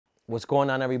What's going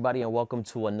on, everybody, and welcome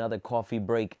to another coffee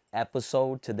break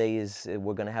episode. Today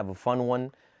we're gonna have a fun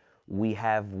one. We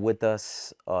have with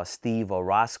us Steve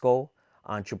Orosco,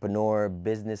 entrepreneur,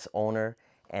 business owner,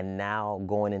 and now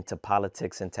going into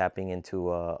politics and tapping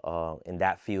into in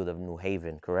that field of New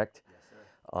Haven, correct? Yes,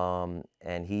 sir.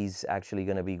 And he's actually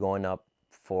gonna be going up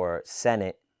for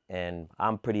Senate, and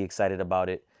I'm pretty excited about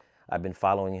it. I've been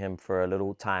following him for a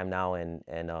little time now, and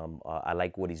I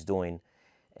like what he's doing.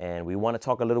 And we want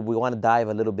to dive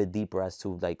a little bit deeper as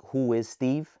to like who is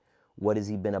Steve, what has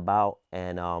he been about,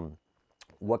 and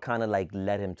what kind of like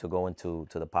led him to go into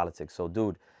the politics. So,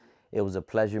 dude, it was a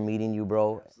pleasure meeting you,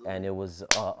 bro. Absolutely. And it was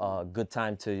a good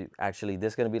time to actually.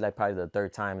 This is gonna be like probably the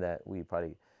third time that we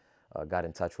probably got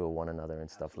in touch with one another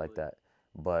and stuff like that.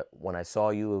 But when I saw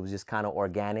you, it was just kind of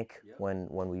organic. Yep.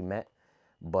 when we met.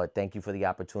 But thank you for the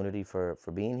opportunity for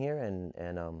being here,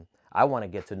 and I want to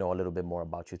get to know a little bit more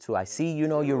about you too. I see, you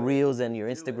know, your reels and your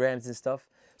Instagrams and stuff.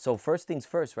 So first things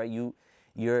first, right?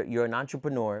 You're an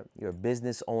entrepreneur, you're a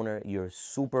business owner, you're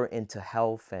super into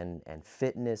health and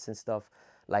fitness and stuff.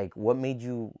 Like, what made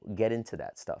you get into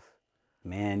that stuff?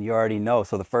 Man, you already know.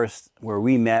 So the first where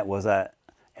we met was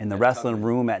in the wrestling Tugman.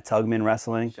 room at Tugman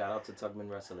Wrestling. Shout out to Tugman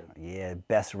Wrestling. Yeah,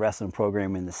 best wrestling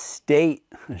program in the state.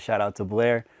 Shout out to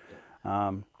Blair.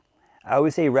 I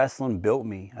always say wrestling built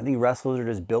me. I think wrestlers are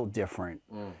just built different,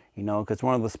 you know, because it's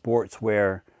one of the sports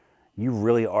where you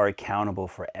really are accountable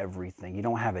for everything. You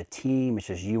don't have a team. It's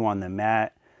just you on the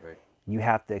mat. Right. You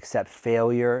have to accept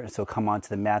failure. So come onto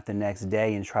the mat the next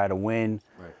day and try to win.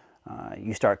 Right.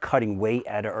 You start cutting weight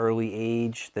at an early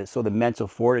age. So the mental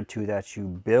fortitude that you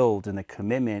build and the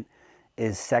commitment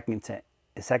is second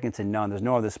to none. There's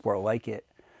no other sport like it.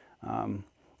 And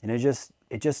it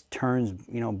just turns,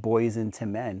 you know, boys into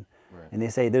men. Right. And they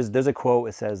say there's a quote.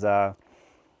 It says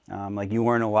like, you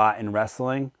learn a lot in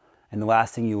wrestling, and the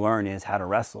last thing you learn is how to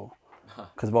wrestle,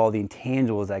 because of all the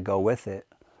intangibles that go with it.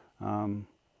 And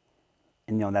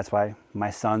you know, that's why my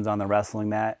son's on the wrestling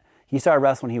mat. He started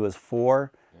wrestling when he was 4,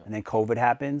 and then COVID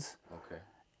happens. Okay.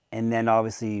 And then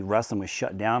obviously wrestling was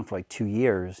shut down for like 2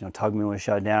 years. You know, Tugman was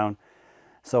shut down.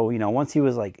 So, you know, once he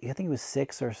was like, I think he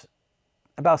was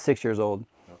about 6 years old.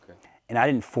 Okay. And I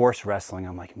didn't force wrestling.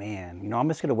 I'm like, man, you know, I'm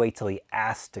just gonna wait till he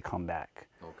asks to come back.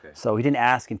 Okay. So he didn't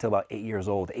ask until about 8 years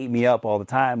old. Ate me up all the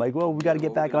time. Like, well, we got to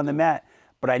get back on the mat.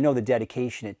 But I know the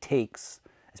dedication it takes,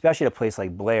 especially at a place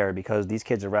like Blair, because these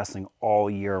kids are wrestling all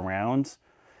year round.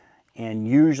 And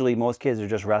usually most kids are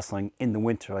just wrestling in the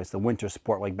winter. Like it's the winter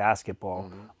sport like basketball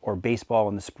or baseball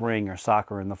in the spring or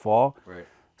soccer in the fall. Right.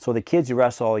 So the kids who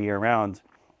wrestle all year round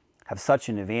have such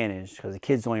an advantage, because the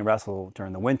kids only wrestle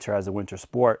during the winter as a winter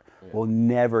sport, will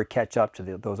never catch up to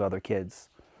those other kids.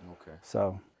 Okay.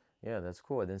 So Yeah, that's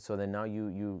cool. So then now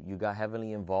you got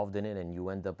heavily involved in it, and you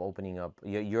end up opening up.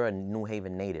 You're a New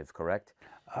Haven native, correct?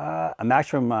 I'm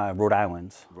actually from Rhode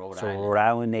Island. Rhode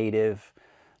Island native.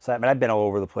 So I've been all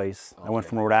over the place. I went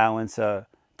from Rhode Island to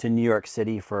New York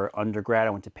City for undergrad.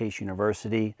 I went to Pace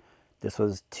University. This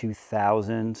was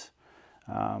 2000.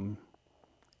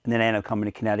 And then I ended up coming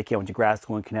to Connecticut. I went to grad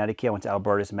school in Connecticut. I went to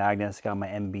Albertus Magnus, got my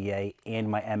MBA and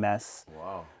my MS.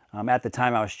 Wow. At the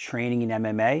time, I was training in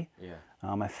MMA. Yeah.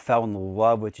 I fell in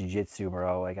love with jiu-jitsu,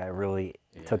 bro. Like, I really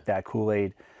took that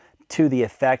Kool-Aid to the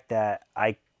effect that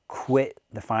I quit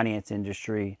the finance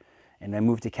industry and then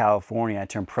moved to California. I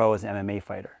turned pro as an MMA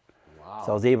fighter. Wow.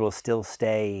 So I was able to still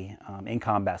stay in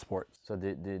combat sports. So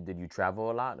did you travel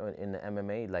a lot in the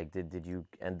MMA? Like, did you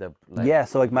end up like? Yeah,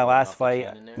 so like my going last off the fight,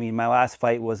 chain in there? I mean, my last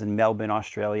fight was in Melbourne,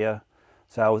 Australia.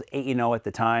 So I was 8-0 at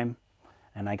the time,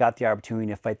 and I got the opportunity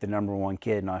to fight the #1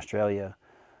 kid in Australia.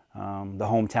 The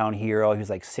hometown hero. He was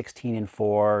like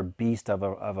 16-4, beast of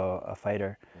a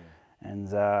fighter.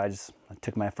 And I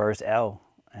took my first L,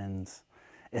 and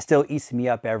it still eats me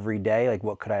up every day. Like,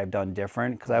 what could I have done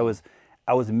different? Because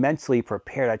I was mentally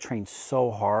prepared. I trained so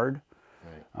hard.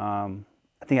 Right.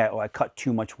 I think I cut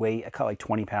too much weight. I cut like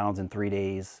 20 pounds in 3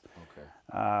 days.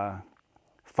 Okay.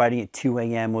 Fighting at 2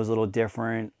 a.m. was a little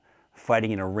different.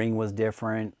 Fighting in a ring was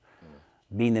different.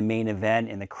 Being the main event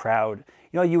in the crowd.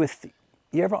 You know,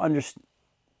 you ever understand?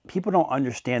 People don't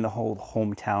understand the whole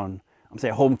hometown. I'm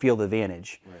saying home field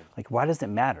advantage. Right. Like, why does it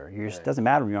matter? It doesn't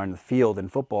matter when you're on the field in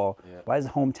football. Yeah. Why does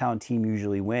the hometown team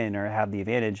usually win or have the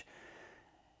advantage?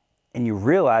 And you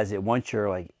realize it once you're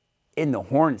like in the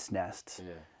hornet's nest.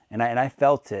 Yeah. And I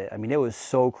felt it. I mean, it was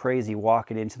so crazy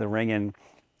walking into the ring and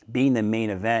being the main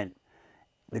event.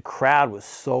 The crowd was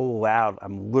so loud.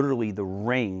 I'm literally, the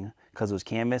ring, because it was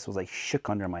canvas, was like shook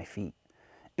under my feet.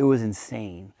 It was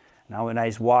insane. And I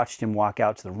just watched him walk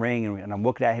out to the ring, and I'm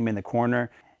looking at him in the corner,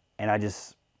 and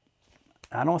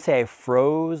I don't say I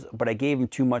froze, but I gave him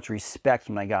too much respect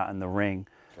when I got in the ring.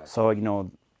 Gotcha. So, you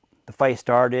know, the fight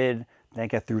started. Then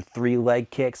I threw 3 leg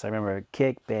kicks. I remember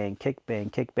kick, bang, kick, bang,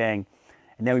 kick, bang.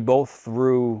 And then we both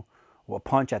threw a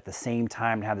punch at the same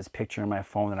time. I have this picture on my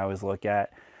phone that I always look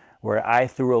at, where I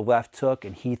threw a left hook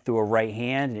and he threw a right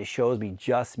hand, and it shows me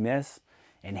just miss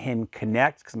and him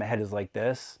connect, because my head is like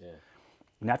this. Yeah.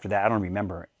 And after that, I don't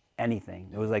remember anything.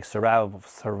 It was like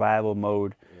survival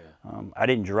mode. Yeah. I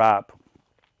didn't drop.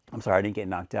 I'm sorry, I didn't get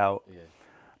knocked out. Yeah.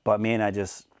 But man,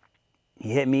 he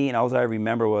hit me, and all I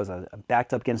remember was I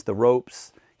backed up against the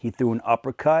ropes. He threw an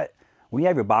uppercut. When you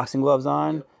have your boxing gloves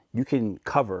on, Yep. you can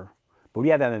cover. But when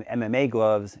you have MMA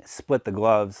gloves, split the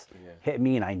gloves, Yeah. hit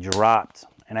me, and I dropped.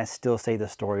 And I still say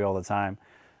this story all the time.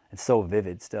 It's so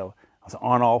vivid still. I was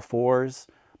on all fours.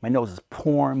 My nose is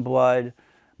pouring blood.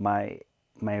 My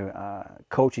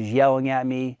coach is yelling at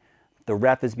me. The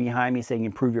ref is behind me saying,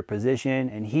 improve your position.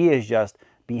 And he is just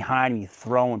behind me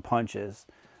throwing punches.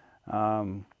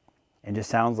 It just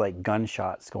sounds like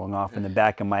gunshots going off in the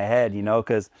back of my head, you know,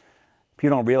 because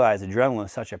people don't realize adrenaline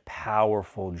is such a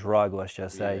powerful drug, let's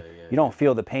just say. Yeah, you don't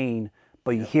feel the pain,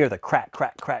 but you hear the crack,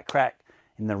 crack, crack, crack,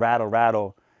 and the rattle,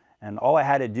 rattle. And all I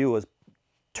had to do was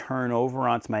turn over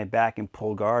onto my back and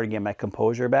pull guard and get my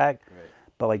composure back. Right.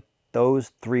 But like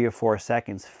those 3 or 4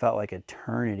 seconds felt like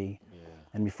eternity. Yeah.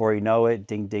 And before you know it,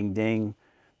 ding, ding, ding,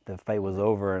 the fight was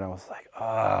over. And I was like,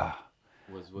 ah.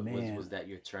 Was that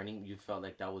your turning? You felt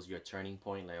like that was your turning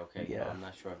point? Like, okay, you know, I'm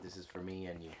not sure if this is for me,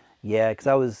 and you. Yeah, because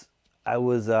I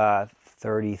was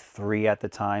 33 at the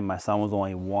time. My son was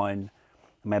only 1.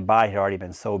 My body had already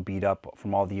been so beat up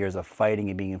from all the years of fighting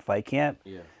and being in fight camp.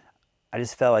 Yeah. I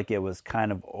just felt like it was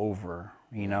kind of over.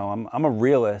 You know, I'm a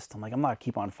realist. I'm like, I'm not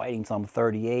keep on fighting until I'm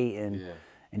 38 and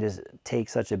just take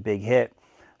such a big hit.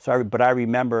 So, but I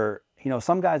remember, you know,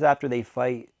 some guys after they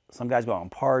fight, some guys go out and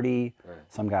party,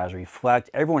 some guys reflect.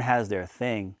 Everyone has their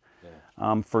thing.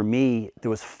 Yeah. For me,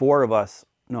 there was 3 of us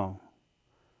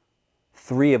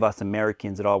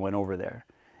Americans that all went over there.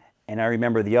 And I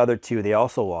remember the other 2, they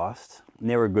also lost. And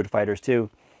they were good fighters too.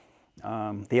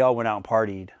 They all went out and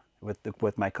partied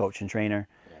with my coach and trainer.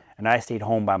 Yeah. And I stayed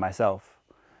home by myself.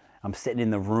 I'm sitting in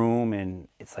the room and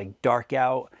it's like dark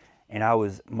out. And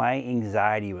my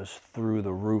anxiety was through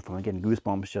the roof. I'm getting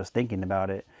goosebumps just thinking about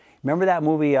it. Remember that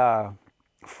movie,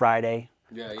 Friday?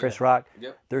 Yeah, Chris Rock?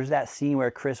 Yep. There's that scene where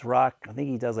Chris Rock, I think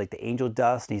he does like the angel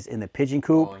dust and he's in the pigeon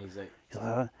coop. Oh, and he's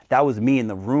like, that was me in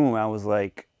the room. I was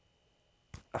like,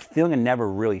 a feeling I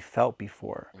never really felt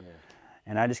before. Yeah.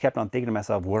 And I just kept on thinking to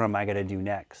myself, what am I going to do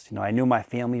next? You know, I knew my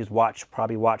family was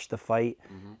probably watched the fight.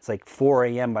 Mm-hmm. It's like 4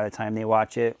 a.m. by the time they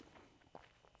watch it.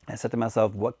 I said to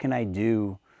myself, what can I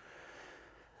do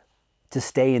to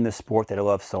stay in the sport that I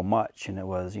love so much? And it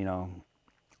was, you know,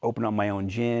 open up my own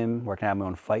gym, where I can have my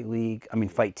own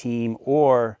fight team,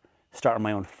 or start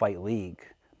my own fight league,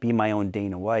 be my own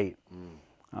Dana White.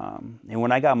 And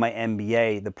when I got my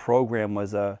MBA, the program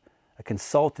was a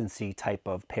consultancy type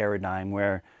of paradigm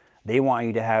where they want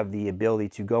you to have the ability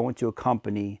to go into a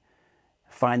company,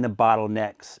 find the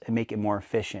bottlenecks, and make it more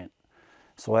efficient.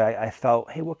 So I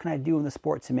felt, hey, what can I do in the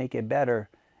sport to make it better?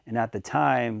 And at the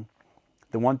time,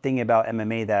 the one thing about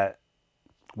MMA that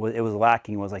it was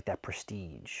lacking was like that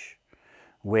prestige,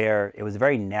 where it was a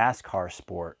very NASCAR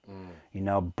sport. You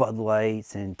know, Bud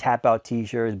Lights and tap out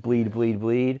t-shirts, bleed, bleed,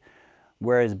 bleed.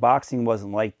 Whereas boxing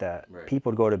wasn't like that. Right.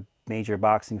 People would go to major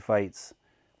boxing fights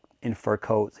in fur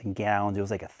coats and gowns. It was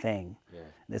like a thing. Yeah.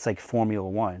 It's like Formula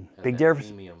One. Big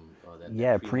difference.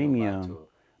 Premium.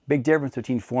 Big difference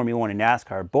between Formula One and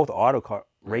NASCAR. Both auto car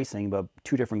racing, but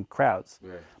 2 different crowds.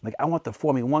 Right. Like, I want the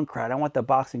Formula One crowd. I want the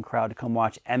boxing crowd to come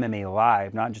watch MMA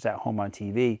live, not just at home on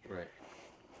TV. Right.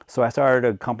 So I started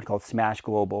a company called Smash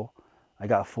Global. I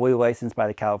got fully licensed by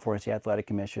the California State Athletic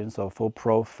Commission, so full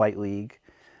pro fight league.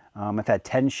 I've had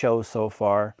 10 shows so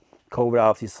far. COVID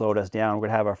obviously slowed us down. We're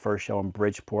going to have our first show in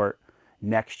Bridgeport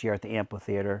next year at the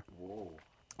amphitheater. Whoa.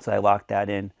 So I locked that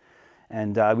in.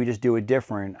 And we just do it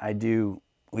different. I do,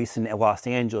 at least in Los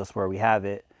Angeles where we have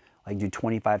it, I do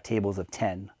 25 tables of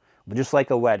 10. But just like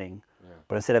a wedding. Yeah.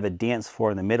 But instead of a dance floor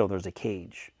in the middle, there's a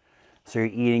cage. So you're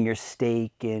eating your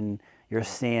steak and your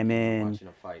salmon,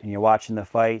 and you're watching the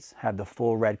fights, have the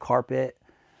full red carpet.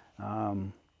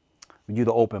 We do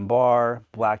the open bar,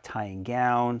 black tie and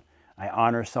gown. I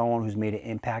honor someone who's made an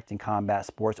impact in combat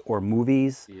sports or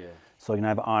movies. Yeah. So, you know,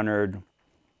 I've honored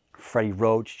Freddie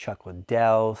Roach, Chuck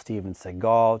Liddell, Steven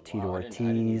Seagal, Tito Ortiz. I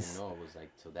didn't even know it was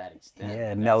like to that extent.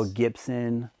 Yeah, Mel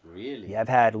Gibson. Really? Yeah, I've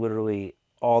had literally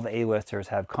all the A-listers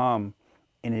have come,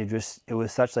 and it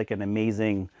was such like an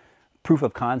amazing proof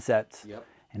of concept. Yep.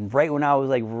 And right when I was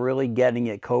like really getting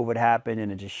it, COVID happened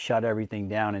and it just shut everything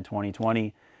down in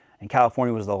 2020. And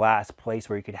California was the last place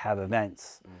where you could have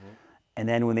events. And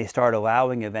then when they started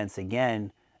allowing events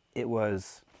again, it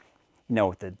was, you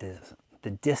know, the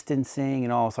distancing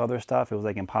and all this other stuff, it was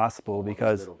like impossible All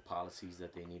because those little policies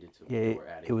that they needed to, it, they were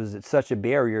adding. it was such a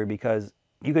barrier because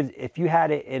you could, if you had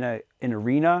it in an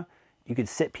arena, you could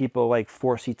sit people like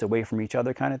 4 seats away from each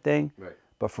other kind of thing. Right.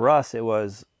 But for us, it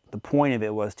was, the point of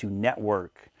it was to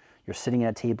network. You're sitting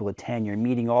at a table of 10, you're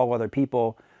meeting all other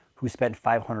people who spent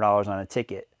 $500 on a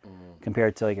ticket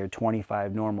compared to like your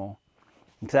 25 normal.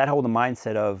 Because that hold the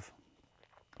mindset of,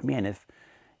 man, if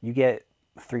you get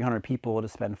 300 people to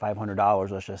spend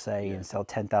 $500, let's just say, and sell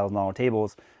 $10,000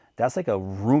 tables, that's like a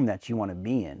room that you want to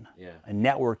be in, a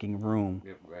networking room.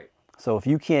 Right. So if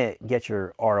you can't get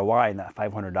your ROI in that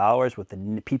 $500 with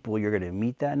the people you're going to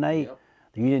meet that night,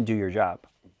 then you didn't do your job.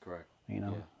 Correct. You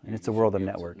know, and it's a world of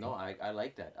networking. No, I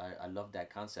like that. I love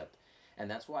that concept. And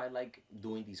that's why I like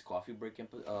doing these coffee break,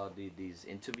 these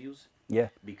interviews. Yeah.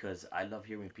 Because I love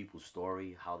hearing people's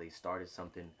story, how they started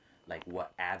something, like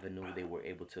what avenue they were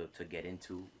able to get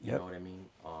into. You know what I mean?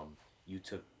 You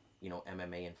took, you know,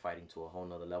 MMA and fighting to a whole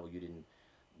nother level.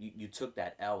 You took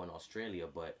that L in Australia,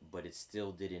 but it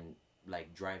still didn't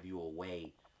like drive you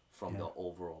away from the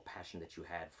overall passion that you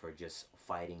had for just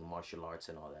fighting, martial arts,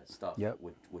 and all that stuff.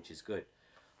 Which is good.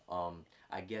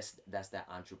 I guess that's that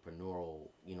entrepreneurial,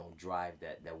 you know, drive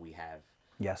that we have.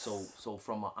 Yes. So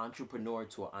from an entrepreneur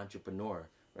to an entrepreneur,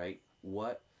 right?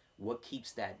 What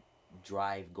keeps that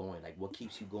drive going? Like, what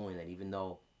keeps you going? That even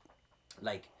though,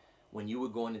 like, when you were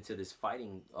going into this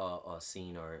fighting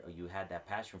scene, or you had that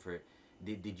passion for it,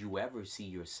 did you ever see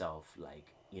yourself like,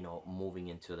 you know, moving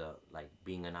into the, like,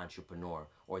 being an entrepreneur,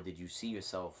 or did you see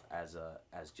yourself as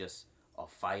just a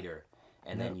fighter?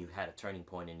 And then you had a turning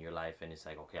point in your life, and it's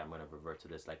like, okay, I'm gonna revert to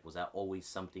this. Like, was that always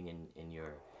something in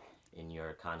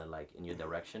your kind of like in your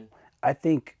direction? I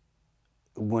think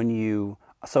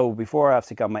so before I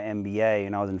obviously got my MBA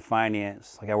and I was in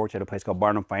finance, like I worked at a place called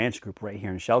Barnum Financial Group right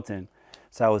here in Shelton.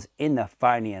 So I was in the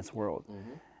finance world.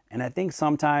 And I think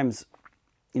sometimes,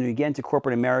 you know, you get into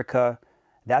corporate America,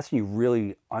 that's when you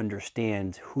really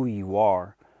understand who you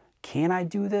are. Can I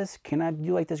do this? Can I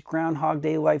do like this Groundhog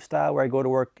Day lifestyle where I go to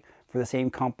work for the same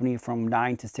company from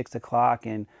 9 to 6 o'clock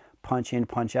and punch in,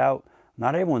 punch out?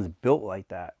 Not everyone's built like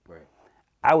that. Right.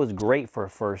 I was great for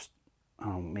first,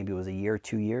 maybe it was a year,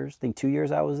 2 years. I think 2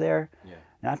 years I was there. Yeah.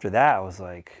 And after that, I was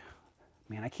like,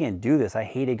 man, I can't do this. I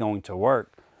hated going to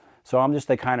work. So I'm just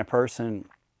the kind of person,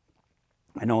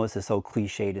 I know this is so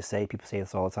cliche to say, people say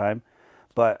this all the time,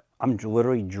 but I'm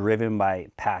literally driven by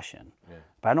passion. Yeah.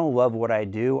 If I don't love what I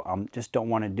do, I just don't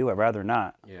want to do it. I'd rather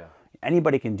not. Yeah.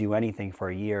 Anybody can do anything for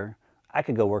a year. I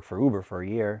could go work for Uber for a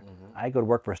year. I could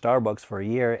work for Starbucks for a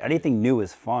year. Anything new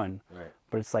is fun. Right.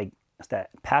 But it's like, it's that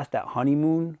past that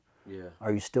honeymoon. Yeah.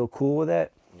 Are you still cool with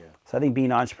it? Yeah. So I think being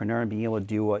an entrepreneur and being able to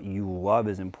do what you love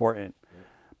is important.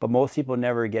 But most people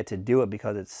never get to do it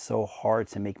because it's so hard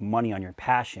to make money on your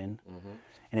passion,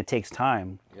 and it takes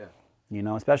time. Yeah. You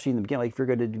know, especially in the beginning, like if you're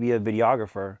going to be a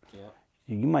videographer,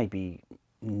 you might be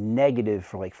negative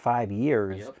for like 5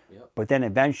 years, but then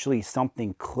eventually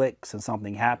something clicks and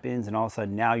something happens, and all of a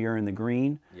sudden now you're in the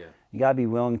green. Yeah. You gotta be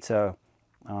willing to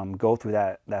go through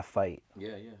that fight.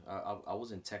 Yeah, yeah. I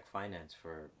was in tech finance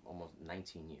for almost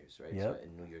 19 years, right? Yep. So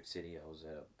in New York City, I was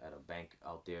at a bank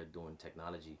out there doing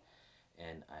technology,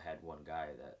 and I had one guy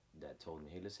that told me,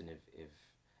 hey, listen, if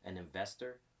an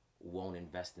investor won't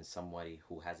invest in somebody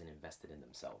who hasn't invested in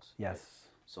themselves. Yes. Right?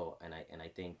 So and I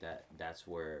think that's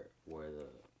where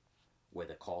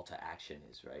the call to action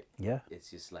is, right? Yeah. It's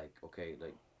just like, okay,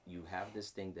 like, you have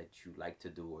this thing that you like to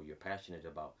do or you're passionate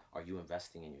about. Are you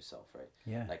investing in yourself, right?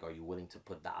 Yeah. Like, are you willing to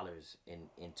put dollars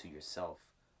into yourself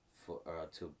for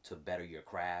to better your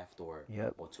craft, or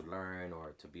or to learn,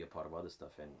 or to be a part of other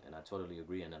stuff? And I totally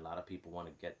agree. And a lot of people want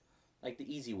to get like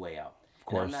the easy way out. Of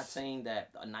course. And I'm not saying that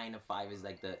a 9 to 5 is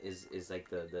like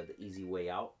the easy way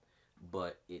out,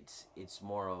 but it's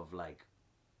more of like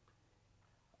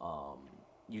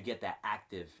you get that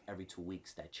active every 2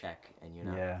 weeks, that check, and you're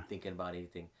not thinking about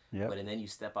anything. But and then you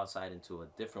step outside into a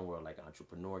different world, like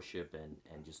entrepreneurship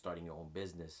and just starting your own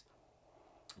business.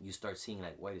 You start seeing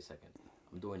like, wait a second,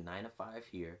 I'm doing 9 to 5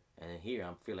 here, and then here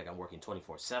I feel like I'm working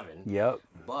 24/7. Yep.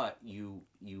 But you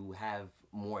have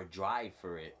more drive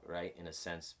for it, right? In a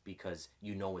sense, because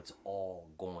you know it's all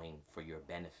going for your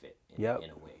benefit in a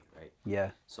way, right?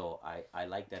 Yeah. So I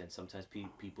like that, and sometimes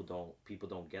people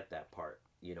don't get that part,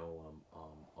 you know,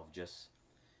 of just,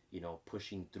 you know,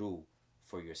 pushing through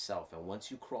for yourself. And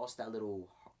once you cross that little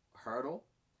hurdle,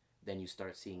 then you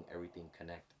start seeing everything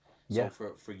connect. So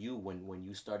for you, when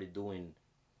you started doing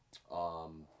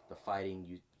the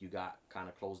fighting, you got kind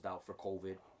of closed out for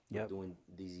COVID, doing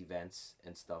these events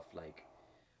and stuff. Like,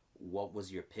 what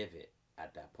was your pivot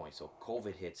at that point? So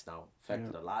COVID hits now,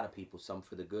 affected a lot of people, some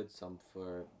for the good, some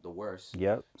for the worse.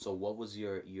 Yep. So what was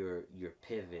your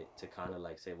pivot to kind of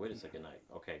like say, wait a second, like,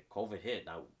 okay, COVID hit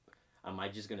now, am I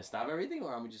just gonna stop everything,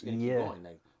 or am I just gonna keep going?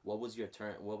 Like, what was your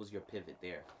turn? What was your pivot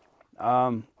there?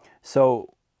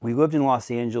 So we lived in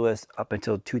Los Angeles up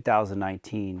until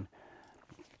 2019.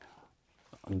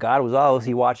 God was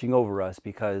obviously watching over us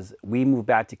because we moved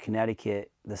back to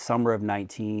Connecticut the summer of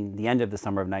 19, the end of the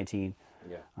summer of 19.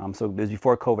 Yeah. So it was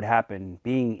before COVID happened.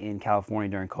 Being in California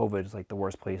during COVID is like the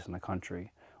worst place in the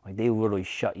country. Like they literally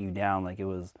shut you down. Like it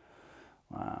was,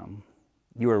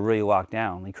 you were really locked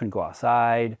down. You couldn't go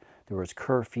outside. There was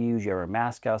curfews. You had a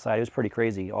mask outside. It was pretty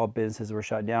crazy. All businesses were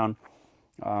shut down.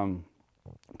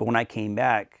 But when I came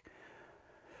back,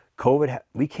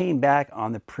 we came back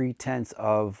on the pretense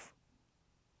of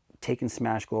taking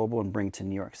Smash Global and bring it to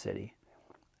New York City.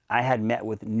 I had met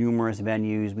with numerous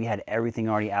venues. We had everything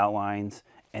already outlined,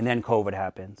 and then COVID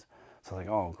happens. So like,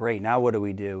 oh great, now what do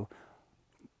we do?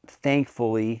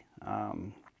 Thankfully,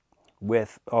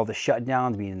 with all the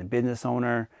shutdowns, being the business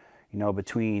owner, you know,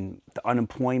 between the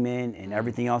unemployment and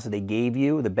everything else that they gave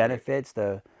you, the benefits,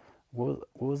 what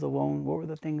was the loan? What were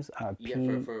the things?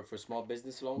 For small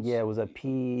business loans. Yeah, it was a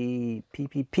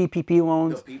PPP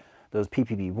loans. Those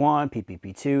PPP1,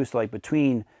 PPP2. So like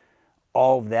between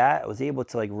all of that, I was able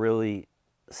to like really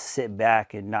sit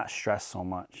back and not stress so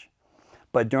much.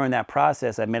 But during that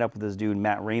process, I met up with this dude,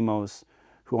 Matt Ramos,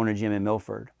 who owned a gym in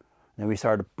Milford. And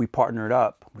we partnered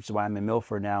up, which is why I'm in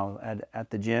Milford now at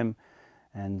the gym.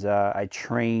 And I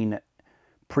train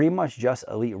pretty much just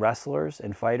elite wrestlers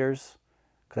and fighters,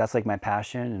 because that's like my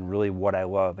passion and really what I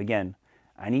love. Again,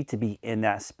 I need to be in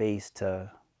that space to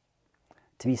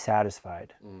be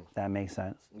satisfied, if that makes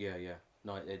sense. Yeah, yeah.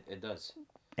 No, it does.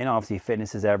 And obviously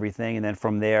fitness is everything. And then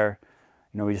from there,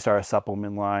 you know, we just started a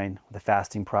supplement line, the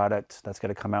fasting product that's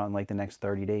going to come out in like the next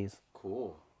 30 days.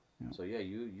 Cool. Yeah. So yeah,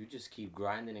 you just keep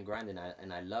grinding and grinding,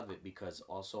 and I love it because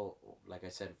also, like I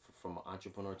said, from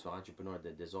entrepreneur to entrepreneur,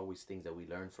 that there's always things that we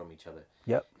learn from each other.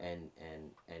 Yep. And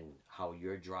how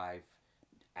your drive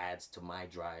adds to my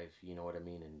drive, you know what I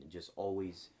mean, and just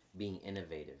always being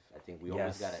innovative. I think we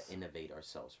always got to innovate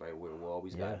ourselves, right? We're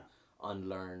always got to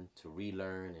unlearn to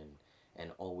relearn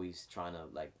and always trying to,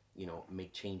 like, you know,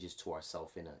 make changes to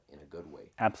ourselves in a good way.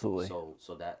 Absolutely. So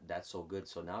that's so good.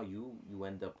 So now you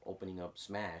end up opening up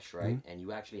Smash, right? And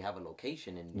you actually have a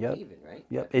location in New Haven, right?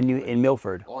 Yep. In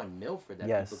Milford. Oh, in Milford,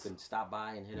 that people can stop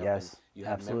by and hit up. And you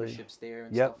have memberships there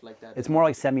and stuff like that. It's more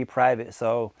like semi-private,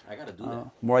 so I gotta do that.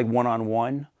 More like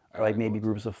one-on-one, or like maybe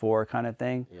groups of 4 kind of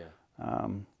thing. Yeah.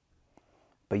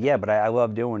 But I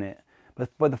love doing it.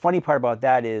 But the funny part about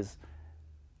that is,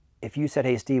 if you said,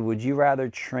 hey Steve, would you rather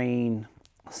train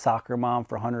a soccer mom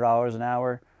for $100 an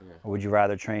hour, or would you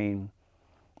rather train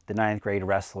the 9th grade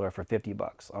wrestler for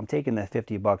 $50? I'm taking the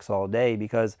 $50 all day,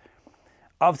 because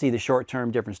obviously the short term,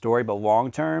 different story, but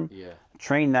long term,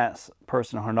 train that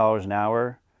person $100 an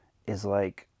hour is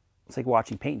like, it's like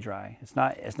watching paint dry. It's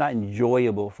not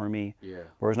enjoyable for me.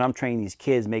 Whereas when I'm training these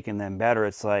kids, making them better,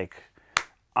 it's like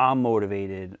I'm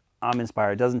motivated, I'm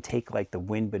inspired. It doesn't take like the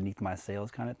wind beneath my sails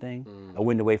kind of thing, a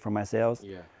wind away from my sails.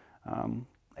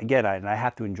 Again, I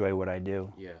have to enjoy what I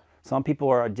do. Some people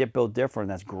are built different.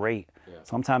 That's great.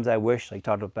 Sometimes I wish, like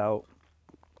talked about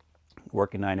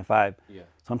working 9 to 5.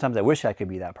 Sometimes I wish I could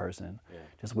be that person.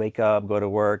 Just wake up, go to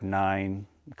work 9,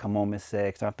 come home at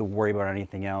 6. Don't have to worry about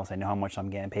anything else. I know how much I'm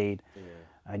getting paid.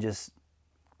 It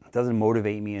doesn't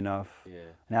motivate me enough.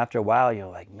 And after a while, you're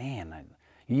like, man,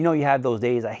 you know, you have those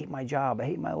days. I hate my job. I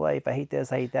hate my life. I hate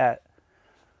this. I hate that.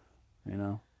 You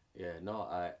know. Yeah. No.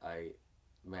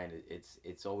 Man,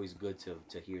 it's always good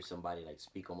to hear somebody like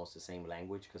speak almost the same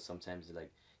language, because sometimes like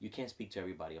you can't speak to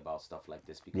everybody about stuff like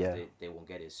this because they won't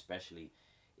get it, especially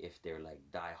if they're like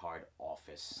diehard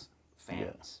office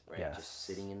fans, right? Just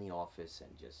sitting in the office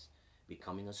and just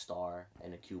becoming a star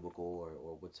in a cubicle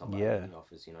or with somebody in the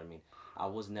office, you know what I mean? I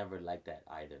was never like that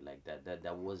either. Like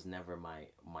that was never my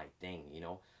thing, you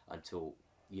know, until,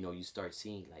 you know, you start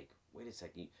seeing like, wait a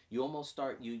second, you almost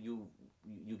start, you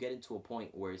get into a point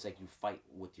where it's like you fight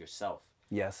with yourself.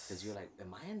 Because you're like,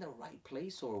 am I in the right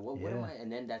place, or what am I?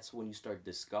 And then that's when you start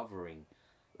discovering,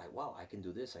 like, wow, I can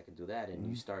do this, I can do that, and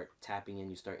you start tapping in,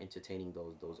 you start entertaining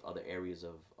those other areas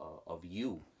of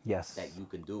you that you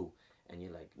can do. And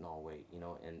you're like, no, wait, you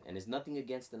know, and it's nothing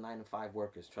against the 9 to 5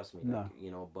 workers, trust me, like,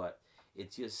 you know, but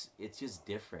it's just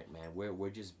different, man. We're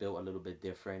just built a little bit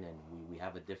different, and we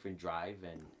have a different drive,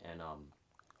 and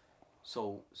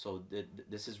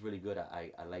This is really good.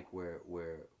 I like where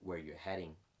you're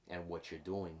heading and what you're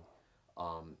doing,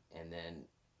 and then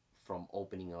from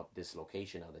opening up this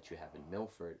location now that you have in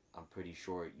Milford, I'm pretty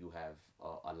sure you have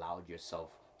allowed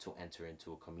yourself to enter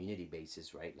into a community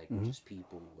basis, right? Like with just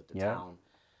people, with the Yeah. town.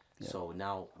 So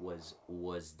now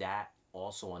was that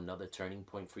also another turning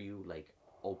point for you, like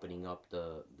opening up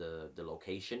the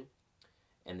location,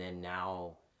 and then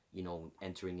now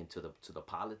entering into the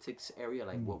politics area?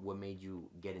 Like what made you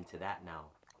get into that now?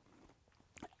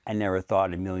 I never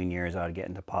thought in a million years I'd get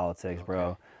into politics, Okay.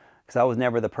 bro. Because I was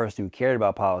never the person who cared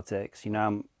about politics. You know,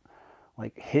 I'm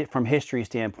like from history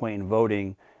standpoint and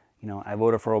voting. You know, I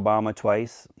voted for Obama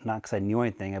twice, not because I knew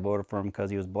anything. I voted for him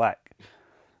because he was black.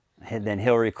 And then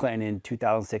Hillary Clinton in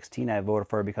 2016, I voted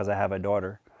for her because I have a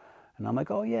daughter. And I'm like,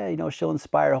 oh yeah, you know, she'll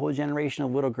inspire a whole generation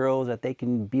of little girls that they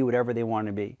can be whatever they want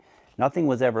to be. Nothing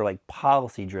was ever like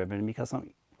policy driven because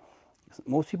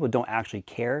most people don't actually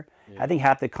care. I think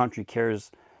half the country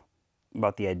cares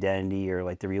about the identity or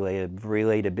like the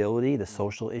relatability, the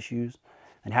social issues,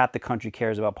 and half the country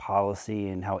cares about policy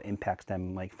and how it impacts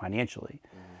them like financially.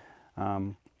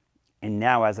 And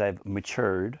now as I've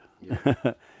matured,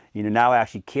 you know, now I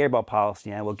actually care about policy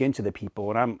and I look into the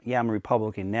people. And I'm a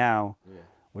Republican now,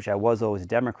 which I was always a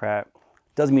Democrat.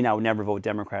 Doesn't mean I would never vote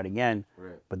Democrat again,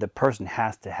 but the person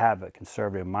has to have a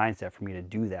conservative mindset for me to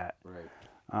do that.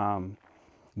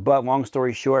 But long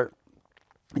story short,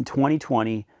 in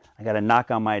 2020, I got a knock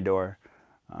on my door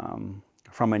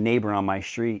from a neighbor on my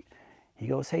street. He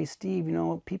goes, hey, Steve, you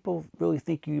know, people really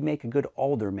think you make a good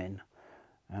alderman.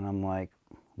 And I'm like,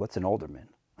 what's an alderman?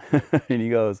 And he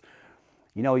goes,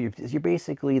 you know, you're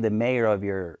basically the mayor of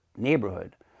your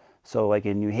neighborhood. So like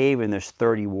in New Haven, there's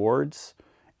 30 wards,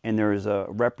 and there's a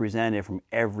representative from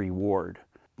every ward,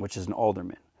 which is an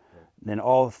alderman. Then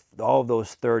all of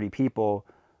those 30 people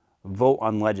vote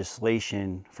on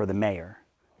legislation for the mayor.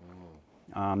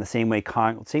 The same way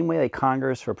like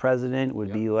Congress for president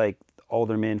would be like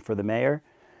alderman for the mayor.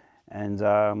 And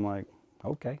I'm like,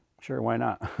 okay, sure, why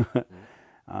not?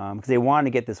 Because they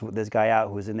wanted to get this guy out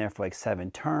who was in there for like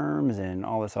 7 terms and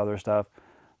all this other stuff.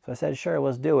 So I said, sure,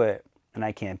 let's do it. And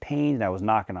I campaigned, and I was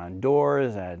knocking on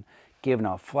doors and giving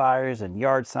out flyers and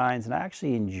yard signs, and I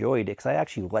actually enjoyed it because I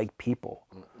actually like people,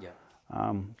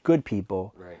 good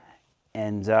people.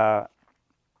 And I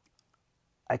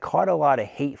caught a lot of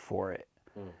hate for it.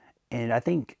 And I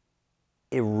think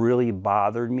it really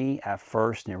bothered me at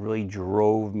first, and it really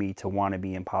drove me to want to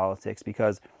be in politics,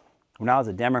 because when I was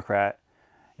a Democrat,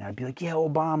 and I'd be like, yeah,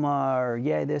 Obama, or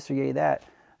yeah, this, or yeah, that,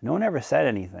 no one ever said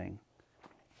anything.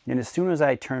 And as soon as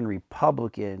I turned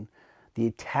Republican, the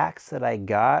attacks that I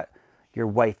got, your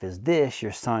wife is this,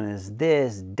 your son is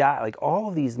this, like all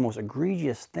of these most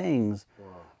egregious things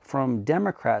from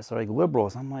Democrats or like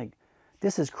liberals. I'm like,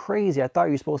 this is crazy. I thought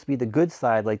you were supposed to be the good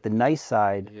side, like the nice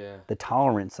side, the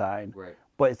tolerant side.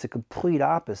 But it's a complete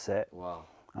opposite.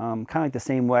 Kind of like the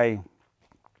same way,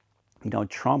 you know,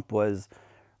 Trump was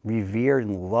revered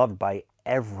and loved by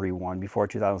everyone before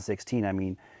 2016. I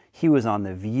mean, he was on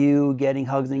The View getting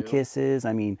hugs and kisses.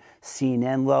 I mean,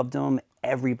 CNN loved him.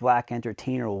 Every black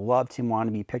entertainer loved him,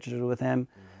 wanted to be pictures with him.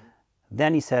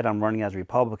 Then he said, I'm running as a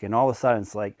Republican. All of a sudden,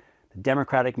 it's like the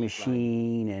Democratic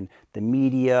machine and the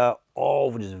media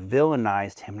all just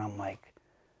villainized him. And I'm like,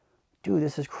 dude,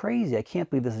 this is crazy. I can't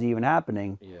believe this is even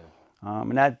happening.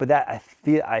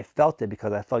 I felt it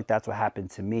because I felt like that's what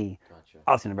happened to me.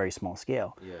 Obviously on a very small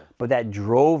scale. But that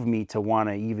drove me to want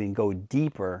to even go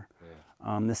deeper.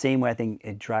 The same way I think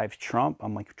it drives Trump.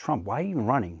 I'm like, Trump, why are you even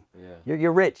running?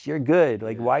 You're rich, you're good.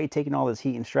 Like, why are you taking all this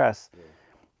heat and stress?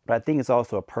 But I think it's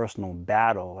also a personal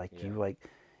battle. Like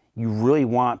you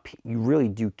really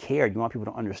do care. You want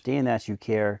people to understand that you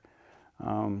care.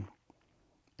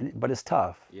 But it's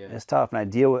tough. It's tough, and I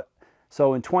deal with.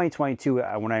 So in 2022,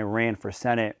 when I ran for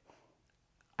Senate,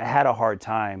 I had a hard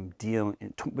time dealing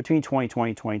between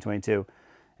 2020 and 2022.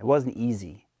 It wasn't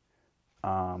easy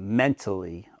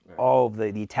mentally. All of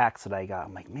the attacks that I got,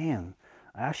 I'm like, man,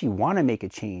 I actually want to make a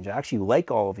change. I actually like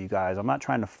all of you guys. I'm not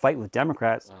trying to fight with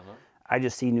Democrats. I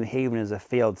just see New Haven as a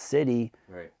failed city.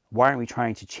 Why aren't we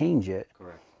trying to change it?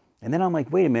 And then I'm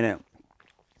like, wait a minute.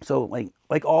 So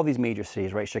like all these major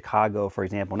cities, right? Chicago, for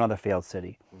example, another failed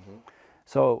city.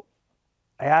 So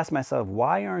I asked myself,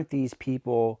 why aren't these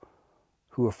people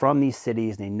who are from these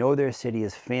cities, and they know their city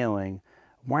is failing,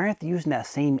 why aren't they using that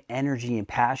same energy and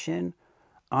passion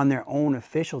on their own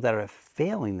officials that are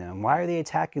failing them? Why are they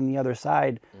attacking the other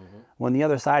side when the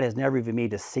other side has never even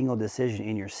made a single decision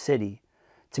in your city?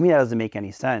 To me, that doesn't make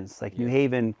any sense. Like New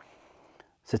Haven,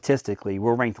 statistically,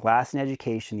 we're ranked last in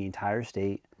education in the entire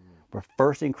state. We're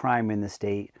first in crime in the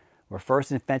state. We're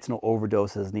first in fentanyl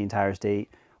overdoses in the entire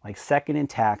state, like second in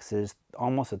taxes,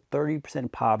 almost a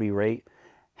 30% poverty rate.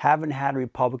 Haven't had a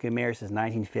Republican mayor since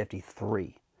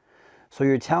 1953. So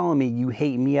you're telling me you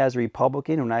hate me as a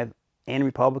Republican and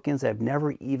Republicans that have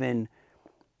never even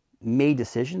made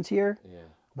decisions here? Yeah.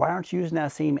 Why aren't you using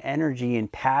that same energy and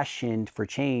passion for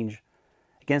change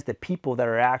against the people that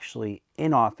are actually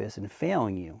in office and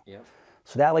failing you? Yep.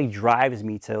 So that like drives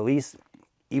me to, at least,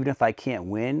 even if I can't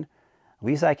win, at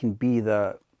least I can be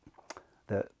the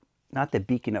not the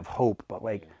beacon of hope, but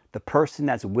like the person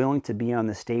that's willing to be on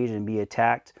the stage and be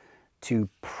attacked to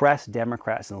press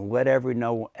Democrats and let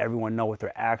everyone know what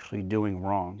they're actually doing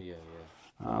wrong. Yeah,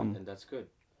 yeah. And that's good.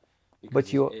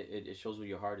 Because But it shows where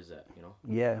your heart is at, you know?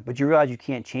 yeah, but you realize you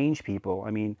can't change people.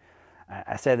 I mean,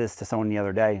 I said this to someone the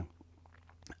other day.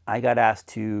 I got asked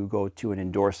to go to an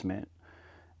endorsement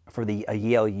for a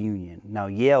Yale union. Now,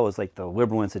 Yale is like the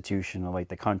liberal institution of like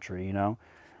the country, you know?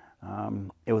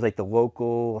 It was like the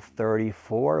local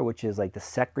 34, which is like the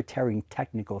secretary and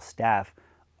technical staff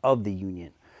of the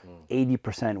union.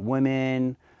 80%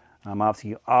 women.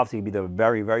 Obviously it'd be the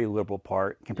very, very liberal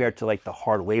part compared to like the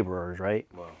hard laborers, right?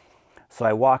 Wow. So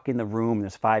I walk in the room,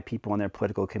 there's 5 people on their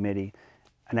political committee,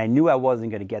 and I knew I wasn't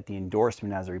going to get the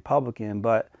endorsement as a Republican,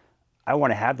 but I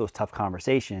want to have those tough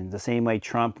conversations. The same way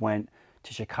Trump went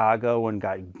to Chicago and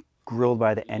got grilled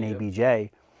by the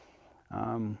NABJ.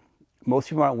 Most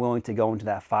people aren't willing to go into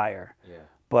that fire. Yeah.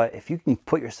 But if you can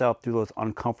put yourself through those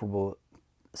uncomfortable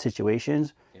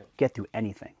situations, get through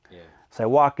anything. Yeah. So I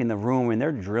walk in the room and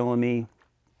they're drilling me.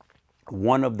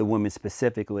 One of the women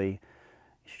specifically,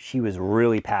 she was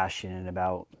really passionate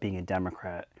about being a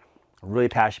Democrat, really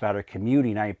passionate about her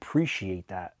community, and I appreciate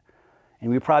that.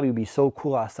 And we'd probably be so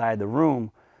cool outside the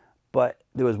room, but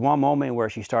there was one moment where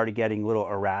she started getting a little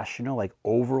irrational, like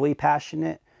overly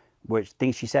passionate, which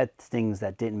she said things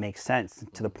that didn't make sense,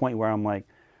 to the point where I'm like,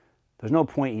 there's no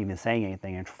point even saying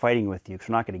anything and fighting with you because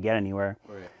we're not going to get anywhere.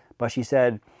 Right. But she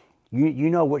said, you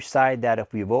know which side that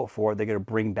if we vote for, they're going to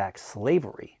bring back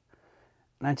slavery.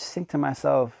 And I just think to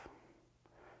myself,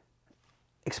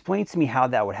 explain to me how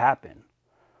that would happen.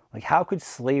 Like, how could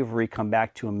slavery come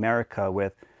back to America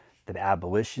with the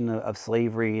abolition of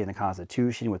slavery and the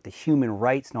Constitution, with the human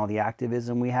rights and all the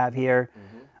activism we have here?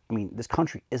 I mean, this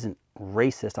country isn't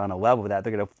racist on a level that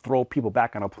they're going to throw people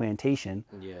back on a plantation.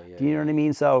 Yeah, yeah. Do you know what I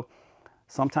mean? So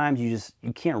sometimes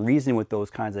you can't reason with those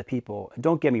kinds of people.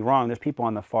 Don't get me wrong, there's people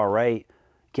on the far right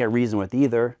can't reason with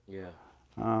either. Yeah.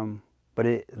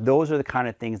 But those are the kind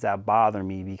of things that bother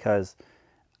me, because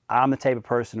I'm the type of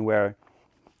person where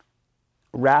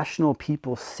rational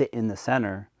people sit in the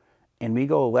center and we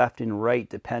go left and right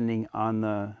depending on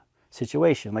the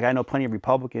situation. Like, I know plenty of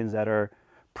Republicans that are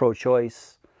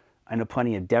pro-choice. I know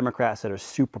plenty of Democrats that are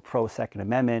super pro-Second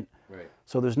Amendment. Right.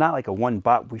 So there's not like a one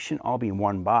box. We shouldn't all be in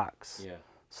one box. Yeah.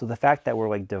 So the fact that we're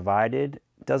like divided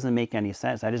doesn't make any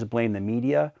sense. I just blame the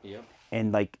media. Yep.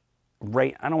 And like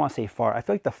right, I don't want to say far. I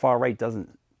feel like the far right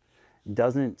doesn't.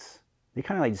 They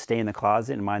kind of like stay in the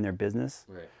closet and mind their business.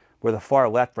 Right. Where the far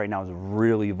left right now is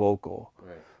really vocal.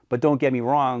 Right. But don't get me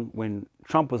wrong. When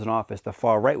Trump was in office, the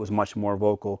far right was much more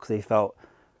vocal because they felt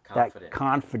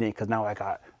confident because now I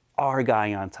got our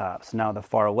guy on top. So now the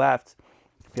far left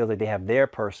feels like they have their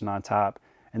person on top,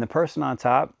 and the person on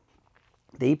top,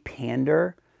 they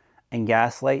pander and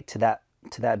gaslight to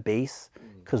that base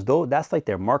because that's like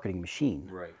their marketing machine.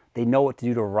 Right. They know what to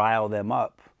do to rile them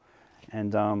up,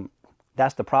 and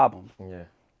that's the problem. Yeah,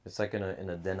 it's like in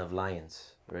a den of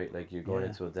lions, right? Like you're going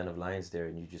into a den of lions there,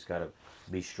 and you just gotta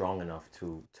be strong enough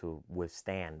to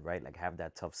withstand, right? Like have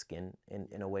that tough skin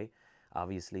in a way.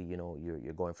 Obviously, you know,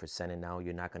 you're going for Senate now.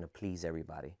 You're not going to please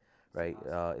everybody, right?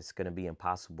 It's going to be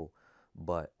impossible.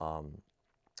 But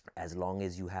as long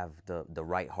as you have the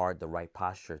right heart, the right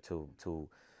posture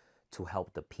to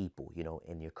help the people, you know,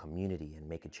 in your community and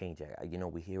make a change. You know,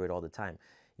 we hear it all the time.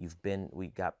 We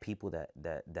got people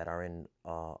that are in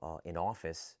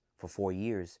office for 4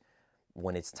 years.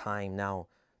 When it's time now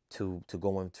to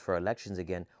go in for elections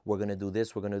again, we're going to do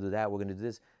this, we're going to do that, we're going to do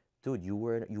this. Dude, you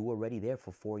were already there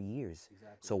for 4 years.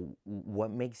 Exactly. So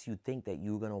what makes you think that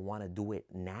you're gonna want to do it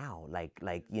now? Like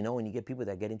you know, when you get people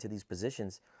that get into these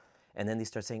positions, and then they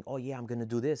start saying, "Oh yeah, I'm gonna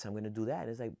do this, I'm gonna do that."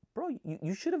 It's like, bro,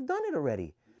 you should have done it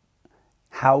already.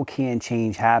 How can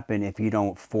change happen if you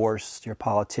don't force your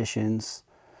politicians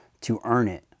to earn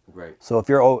it? Right. So if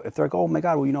they're like, "Oh my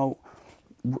God, well, you know,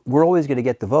 we're always gonna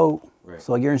get the vote." Right.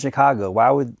 So you're in Chicago.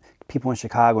 Why would people in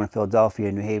Chicago and Philadelphia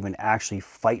and New Haven actually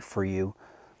fight for you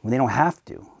when they don't have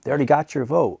to? They already got your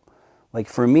vote. Like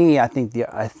for me, I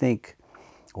think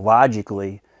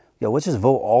logically, let's just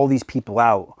vote all these people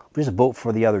out. Let's just vote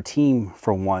for the other team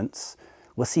for once.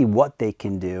 Let's see what they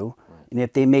can do. And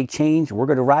if they make change, we're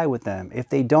going to ride with them. If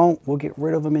they don't, we'll get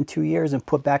rid of them in 2 years and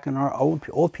put back in our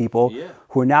old people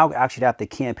who are now actually have to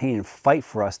campaign and fight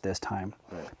for us this time.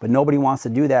 But nobody wants to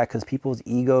do that because people's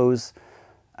egos,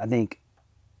 I think,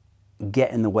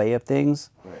 get in the way of things.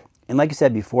 And like you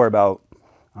said before about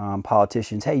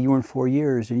politicians, hey, you were in 4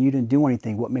 years and you didn't do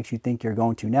anything. What makes you think you're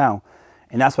going to now?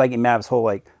 And that's why I get mad at this whole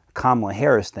like Kamala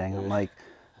Harris thing. I'm like,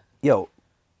 yo,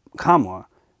 Kamala,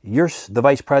 you're the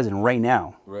vice president right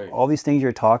now. All these things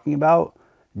you're talking about,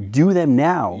 do them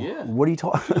now. What are you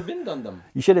talking? Should have been done them.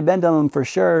 You should have been done them for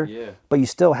sure. But you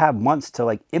still have months to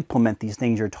like implement these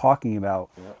things you're talking about.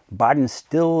 Biden's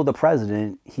still the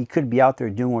president. He could be out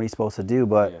there doing what he's supposed to do,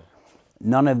 but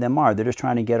none of them are. They're just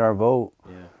trying to get our vote.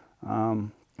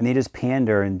 And they just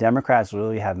pander. And Democrats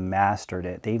really have mastered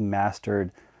it. They've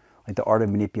mastered like the art of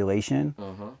manipulation.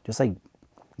 Just like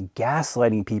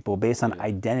gaslighting people based on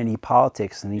identity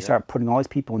politics, and you start putting all these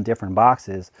people in different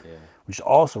boxes, which is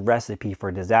also a recipe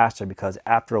for disaster, because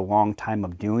after a long time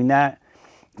of doing that,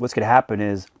 what's going to happen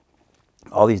is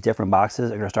all these different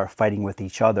boxes are going to start fighting with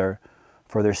each other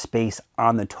for their space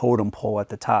on the totem pole at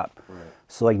the top.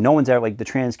 So like no one's ever, like the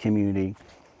trans community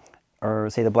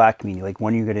or say the black community, like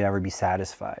when are you going to ever be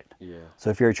satisfied? So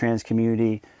if you're a trans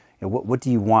community, you know, what do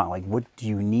you want? Like what do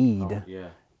you need?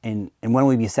 And when will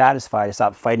we be satisfied to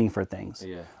stop fighting for things?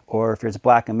 Or if it's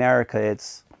Black America,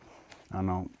 it's, I don't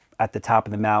know, at the top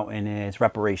of the mountain, it's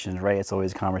reparations, right? It's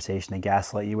always a conversation they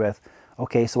gaslight you with.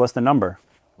 Okay, so what's the number?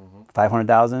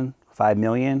 500,000? 5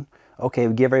 million? Okay,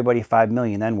 we give everybody 5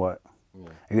 million, then what?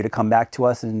 Are you going to come back to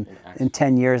us in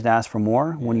 10 years and ask for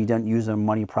more when you don't use the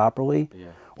money properly?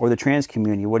 Or the trans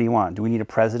community, what do you want? Do we need a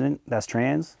president that's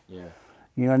trans? You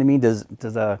know what I mean? Does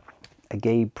a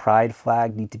gay pride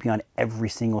flag need to be on every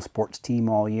single sports team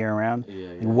all year round?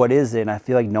 And what is it? And I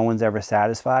feel like no one's ever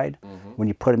satisfied when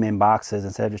you put them in boxes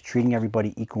instead of just treating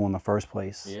everybody equal in the first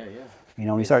place. You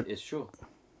know, when you start... It's true.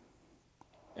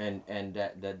 And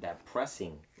that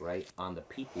pressing, right, on the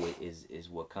people is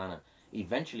what kind of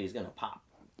eventually is going to pop.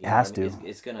 It has to.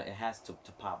 It has to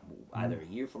pop either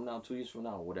a year from now, 2 years from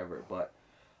now, or whatever. But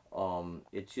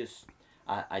it's just,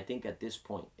 I think at this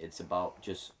point, it's about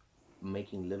just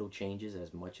making little changes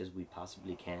as much as we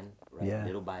possibly can, right?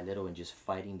 Little by little, and just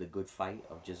fighting the good fight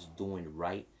of just doing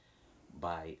right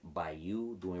by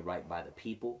you, doing right by the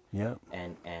people,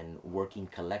 and working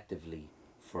collectively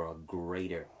for a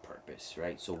greater purpose,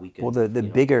 right? So we can. Well,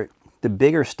 the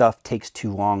bigger stuff takes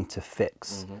too long to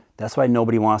fix. That's why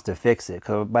nobody wants to fix it,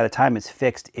 because by the time it's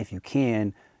fixed, if you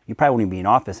can, you probably won't even be in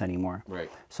office anymore.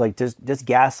 So like just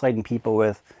gaslighting people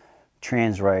with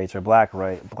trans rights or black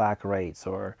rights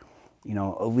or, you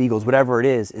know, illegals, whatever it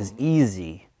is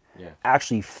easy.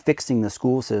 Actually fixing the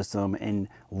school system and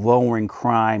lowering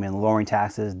crime and lowering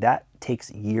taxes, that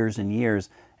takes years and years,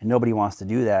 and nobody wants to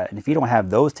do that. And if you don't have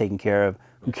those taken care of,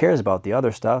 who cares about the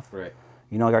other stuff?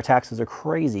 You know, like our taxes are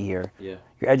crazy here.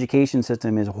 Your education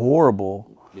system is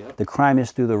horrible. The crime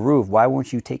is through the roof. Why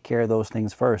won't you take care of those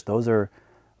things first? Those are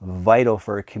vital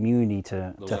for a community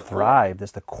to thrive.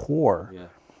 That's the core.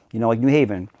 You know, like New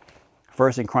Haven,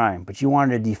 first in crime, but you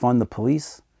wanted to defund the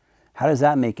police? How does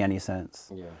that make any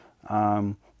sense?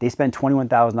 They spend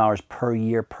 $21,000 per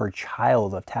year per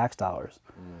child of tax dollars,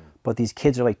 but these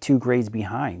kids are like 2 grades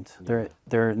behind.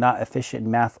 They're not efficient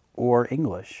in math or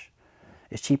English.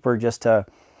 It's cheaper just to,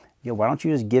 you know, why don't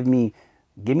you just give me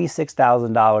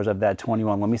 $6,000 of that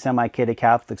 21? Let me send my kid to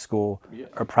Catholic school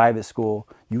or private school.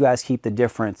 You guys keep the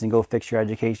difference and go fix your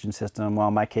education system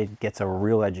while my kid gets a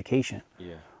real education.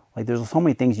 Like there's so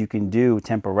many things you can do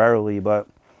temporarily, but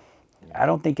I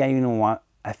don't think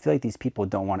I feel like these people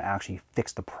don't want to actually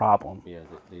fix the problem.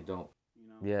 They don't.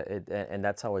 And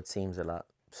that's how it seems a lot.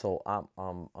 So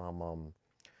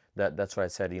that's why I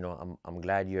said, you know, I'm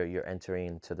glad you're entering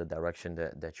into the direction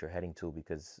that you're heading to,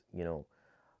 because, you know,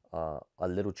 a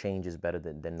little change is better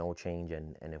than no change,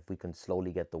 and if we can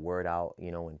slowly get the word out,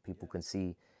 you know, and people can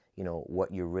see, you know,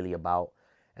 what you're really about.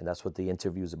 And that's what the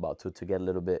interview is about, to get a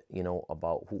little bit, you know,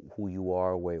 about who you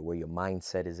are, where your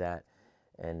mindset is at.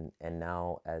 And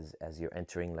now as you're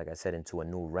entering, like I said, into a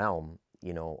new realm,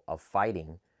 you know, of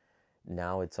fighting,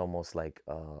 now it's almost like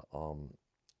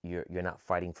you're not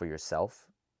fighting for yourself,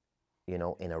 you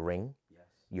know, in a ring.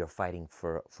 You're fighting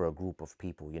for a group of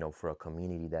people, you know, for a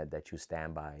community that you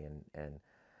stand by. And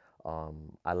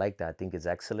I like that. I think it's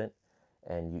excellent.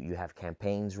 And you have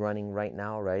campaigns running right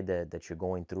now, right, that you're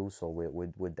going through. So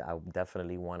I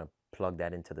definitely want to plug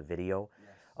that into the video.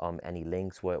 Any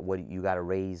links? What you got to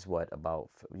raise? What about?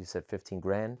 You said 15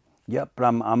 grand. Yep, but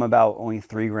I'm about only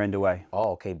 3 grand away.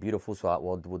 Oh, okay, beautiful. So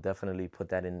we'll definitely put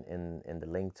that in the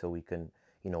link so we can,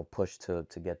 you know, push to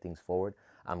get things forward.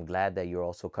 I'm glad that you're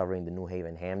also covering the New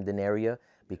Haven, Hamden area,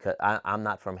 because I'm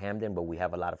not from Hamden, but we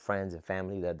have a lot of friends and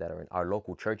family that are in our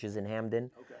local churches in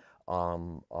Hamden. Okay.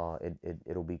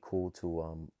 It'll be cool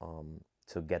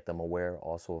to get them aware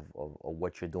also of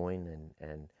what you're doing,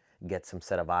 and get some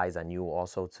set of eyes on you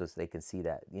also, so they can see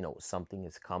that, you know, something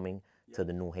is coming to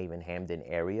the New Haven, Hamden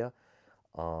area.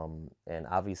 And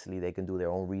obviously they can do their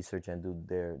own research and do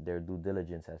their due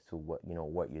diligence as to what, you know,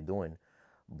 what you're doing.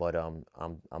 But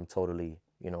I'm totally,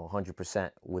 you know,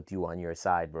 100% with you on your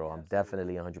side, bro. I'm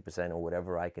definitely 100% on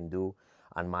whatever I can do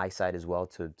on my side as well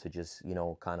to just, you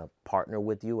know, kind of partner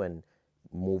with you and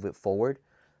move it forward.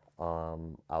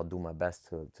 I'll do my best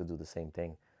to do the same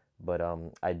thing. But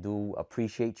I do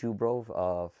appreciate you, bro,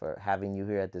 for having you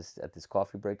here at this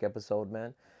coffee break episode,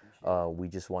 man. We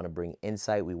just want to bring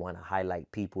insight. We want to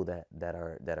highlight people that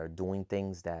are doing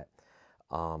things that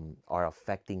are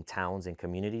affecting towns and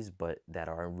communities, but that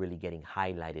aren't really getting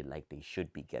highlighted like they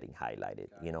should be getting highlighted,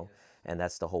 you know. And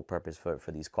that's the whole purpose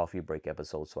for these coffee break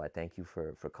episodes. So I thank you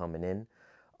for coming in.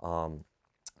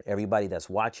 Everybody that's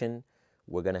watching,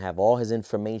 we're going to have all his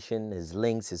information, his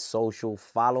links, his social.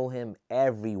 Follow him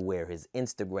everywhere, his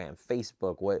Instagram,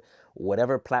 Facebook,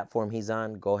 whatever platform he's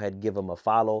on. Go ahead, give him a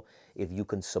follow. If you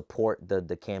can support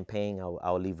the campaign,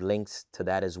 I'll leave links to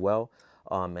that as well.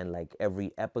 And like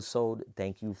every episode,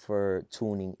 thank you for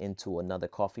tuning into another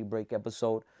coffee break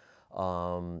episode.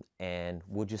 And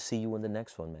we'll just see you in the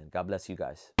next one, man. God bless you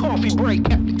guys. Coffee break,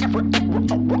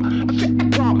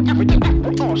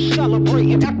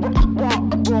 celebrating,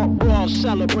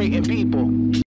 celebrating people.